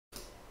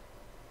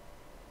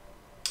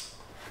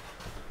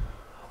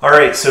All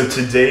right, so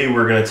today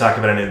we're going to talk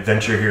about an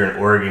adventure here in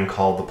Oregon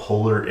called the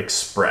Polar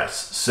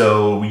Express.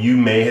 So you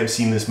may have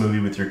seen this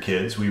movie with your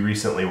kids. We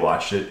recently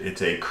watched it.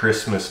 It's a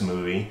Christmas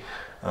movie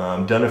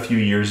done a few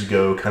years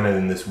ago, kind of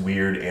in this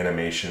weird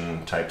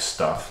animation type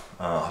stuff.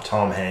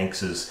 Tom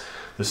Hanks is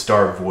the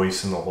star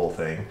voice in the whole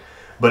thing.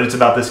 But it's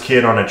about this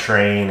kid on a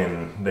train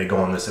and they go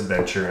on this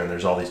adventure and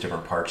there's all these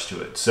different parts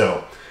to it.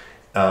 So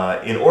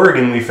in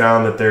Oregon, we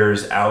found that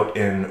there's out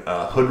in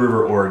Hood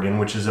River, Oregon,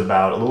 which is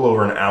about a little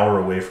over an hour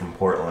away from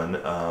Portland.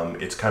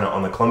 It's kind of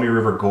on the Columbia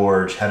River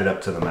Gorge, headed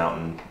up to the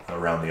mountain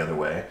around the other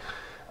way.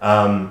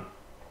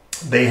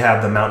 They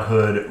have the Mount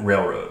Hood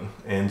Railroad.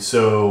 And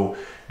so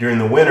during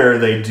the winter,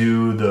 they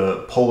do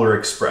the Polar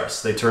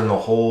Express. They turn the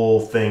whole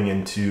thing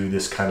into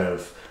this kind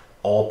of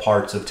all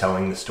parts of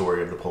telling the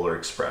story of the Polar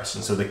Express.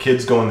 And so the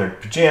kids go in their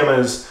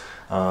pajamas.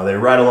 They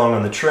ride along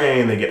on the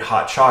train, they get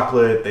hot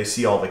chocolate, they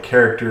see all the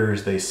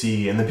characters,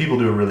 and the people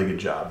do a really good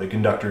job. The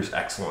conductor's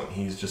excellent.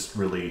 He's just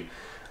really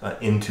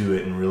into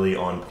it and really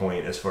on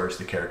point as far as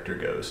the character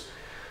goes.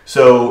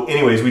 So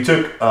anyways, we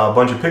took a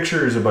bunch of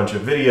pictures, a bunch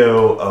of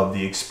video of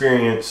the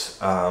experience.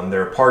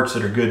 There are parts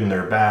that are good and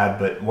they're bad,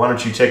 but why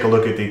don't you take a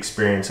look at the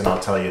experience and I'll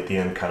tell you at the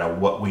end kind of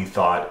what we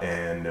thought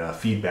and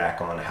feedback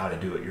on how to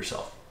do it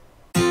yourself.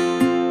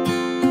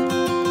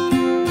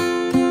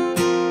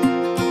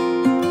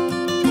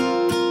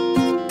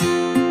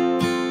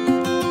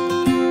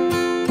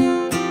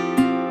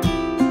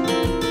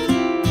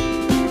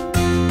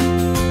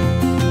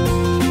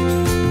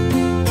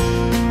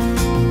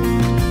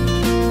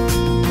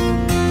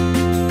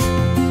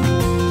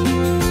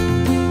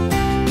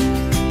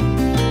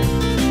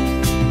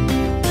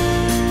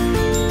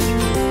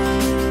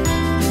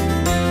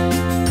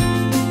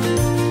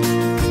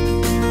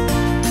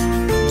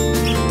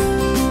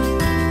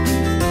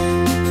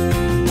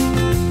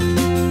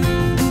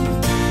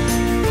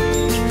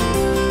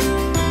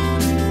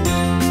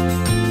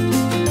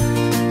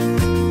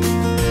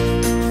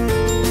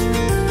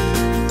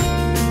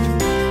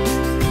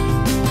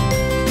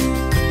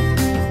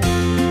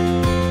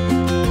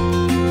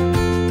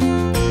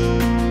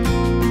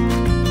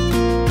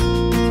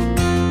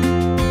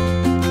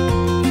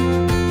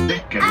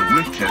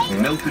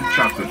 Melted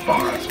chocolate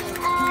bars.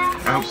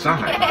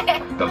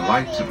 Outside, the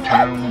lights of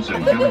towns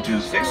and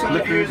villages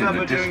flickered in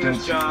the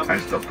distance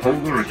as the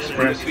Polar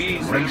Express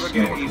raced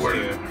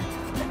northward.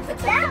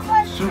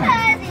 Soon,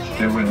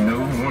 there were no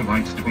more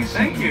lights to be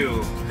seen.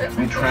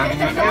 We traveled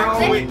through dark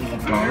lanes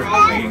where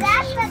lean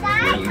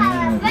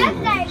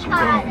wolves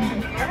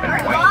roamed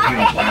and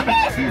white-tailed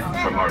rabbits hid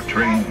from our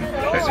train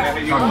as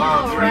it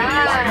thundered through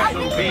the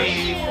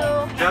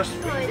quiet. Just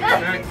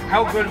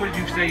how good would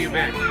you say you've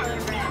been?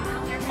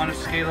 On a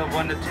scale of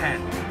 1 to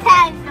 10.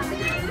 10.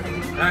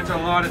 That's a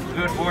lot of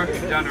good work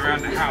you've done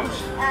around the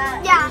house.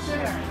 Yeah,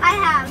 I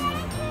have.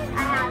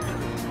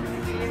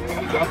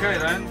 Okay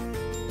then.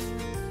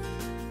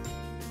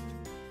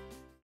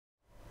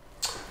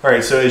 All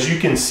right, so as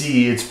you can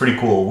see, it's pretty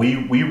cool.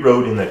 We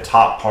rode in the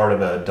top part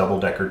of a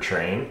double-decker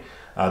train.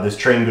 This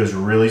train goes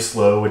really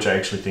slow, which I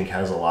actually think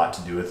has a lot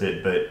to do with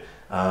it, but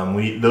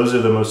those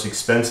are the most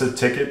expensive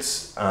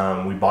tickets.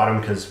 We bought them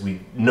because we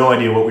had no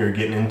idea what we were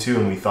getting into,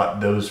 and we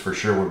thought those for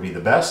sure would be the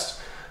best.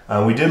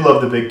 We did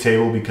love the big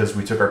table because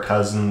we took our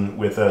cousin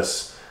with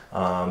us,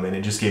 and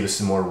it just gave us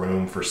some more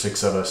room for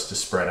 6 of us to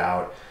spread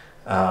out.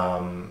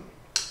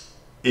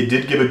 It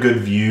did give a good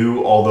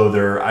view,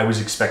 although I was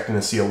expecting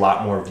to see a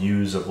lot more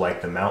views of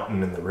like the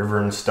mountain and the river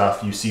and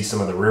stuff. You see some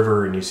of the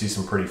river and you see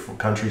some pretty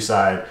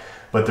countryside,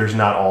 but there's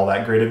not all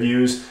that great of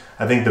views.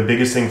 I think the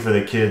biggest thing for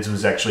the kids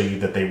was actually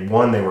that they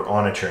were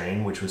on a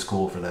train, which was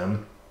cool for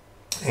them,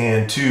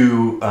 and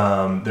 2,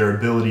 their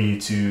ability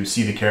to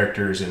see the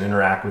characters and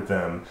interact with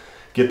them,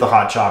 get the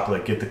hot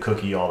chocolate, get the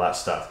cookie, all that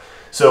stuff.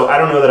 So I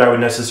don't know that I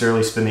would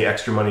necessarily spend the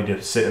extra money to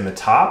sit in the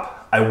top.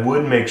 I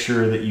would make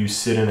sure that you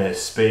sit in a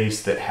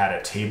space that had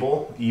a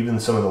table. Even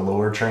some of the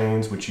lower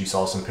trains, which you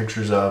saw some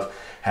pictures of,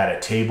 had a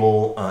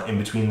table in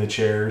between the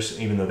chairs,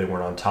 even though they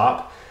weren't on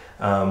top.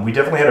 We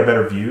definitely had a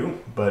better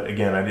view, but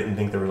again, I didn't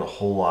think there was a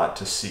whole lot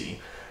to see.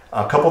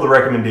 A couple of the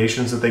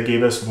recommendations that they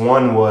gave us,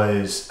 one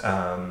was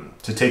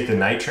to take the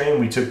night train.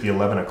 We took the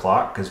 11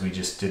 o'clock because we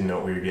just didn't know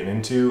what we were getting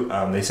into.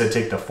 They said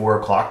take the 4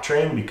 o'clock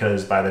train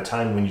because by the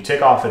time when you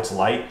take off, it's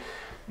light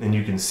and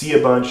you can see a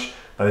bunch.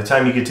 By the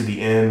time you get to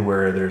the end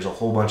where there's a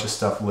whole bunch of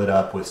stuff lit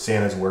up with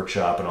Santa's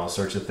workshop and all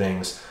sorts of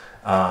things,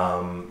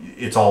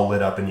 it's all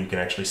lit up and you can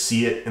actually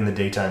see it. In the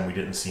daytime, we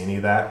didn't see any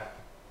of that.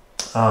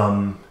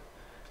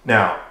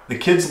 Now, the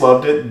kids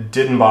loved it,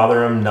 didn't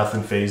bother them,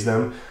 nothing fazed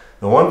them.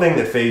 The one thing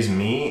that fazed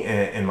me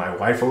and my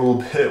wife a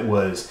little bit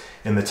was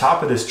in the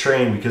top of this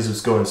train, because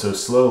it's going so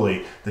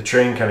slowly, the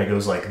train kind of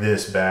goes like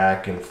this,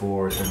 back and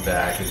forth and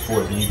back and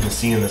forth. And you can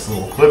see in this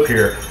little clip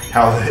here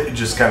how it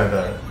just kind of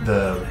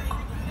the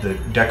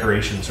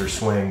decorations are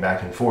swaying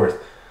back and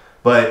forth.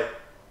 But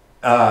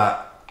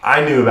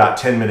I knew about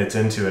 10 minutes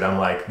into it, I'm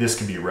like, this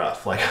could be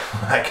rough. Like,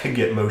 I could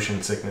get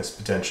motion sickness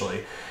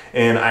potentially.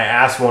 And I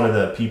asked one of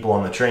the people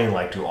on the train,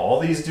 like, do all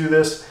these do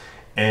this?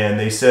 And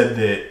they said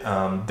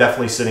that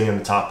definitely sitting in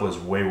the top was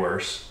way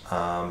worse.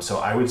 So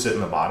I would sit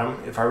in the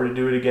bottom if I were to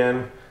do it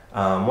again.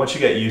 Once you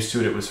get used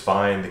to it, it was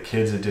fine. The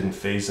kids, it didn't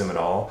faze them at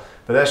all.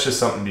 But that's just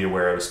something to be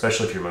aware of,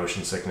 especially if you're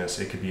motion sickness.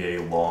 It could be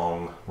a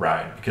long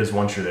ride because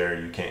once you're there,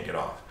 you can't get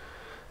off.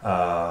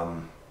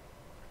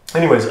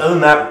 Anyways, other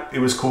than that, it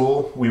was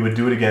cool. We would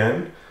do it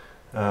again.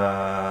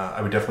 I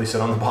would definitely sit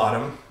on the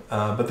bottom.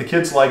 But the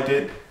kids liked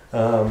it.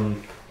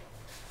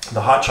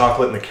 The hot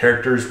chocolate and the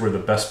characters were the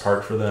best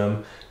part for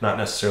them, not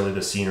necessarily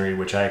the scenery,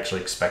 which I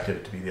actually expected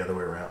it to be the other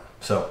way around.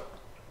 So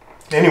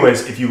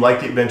anyways, if you like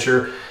the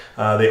adventure,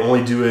 they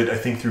only do it, I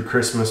think, through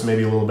Christmas,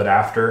 maybe a little bit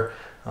after.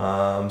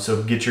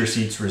 So get your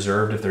seats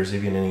reserved if there's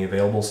even any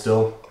available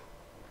still.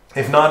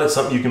 If not, it's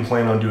something you can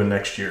plan on doing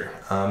next year.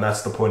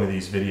 That's the point of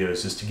these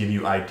videos, is to give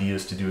you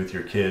ideas to do with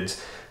your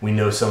kids. We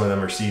know some of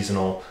them are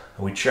seasonal.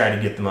 We try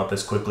to get them up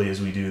as quickly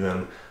as we do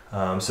them,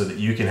 so that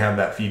you can have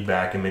that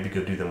feedback and maybe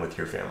go do them with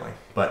your family.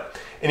 But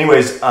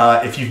anyways,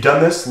 if you've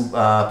done this,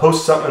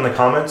 post something in the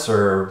comments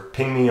or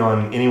ping me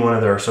on any one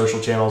of our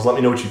social channels. Let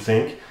me know what you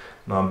think.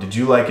 Did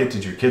you like it?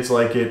 Did your kids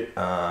like it?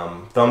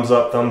 Thumbs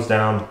up, thumbs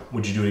down.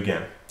 Would you do it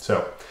again?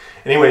 So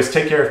anyways,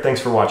 take care.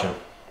 Thanks for watching.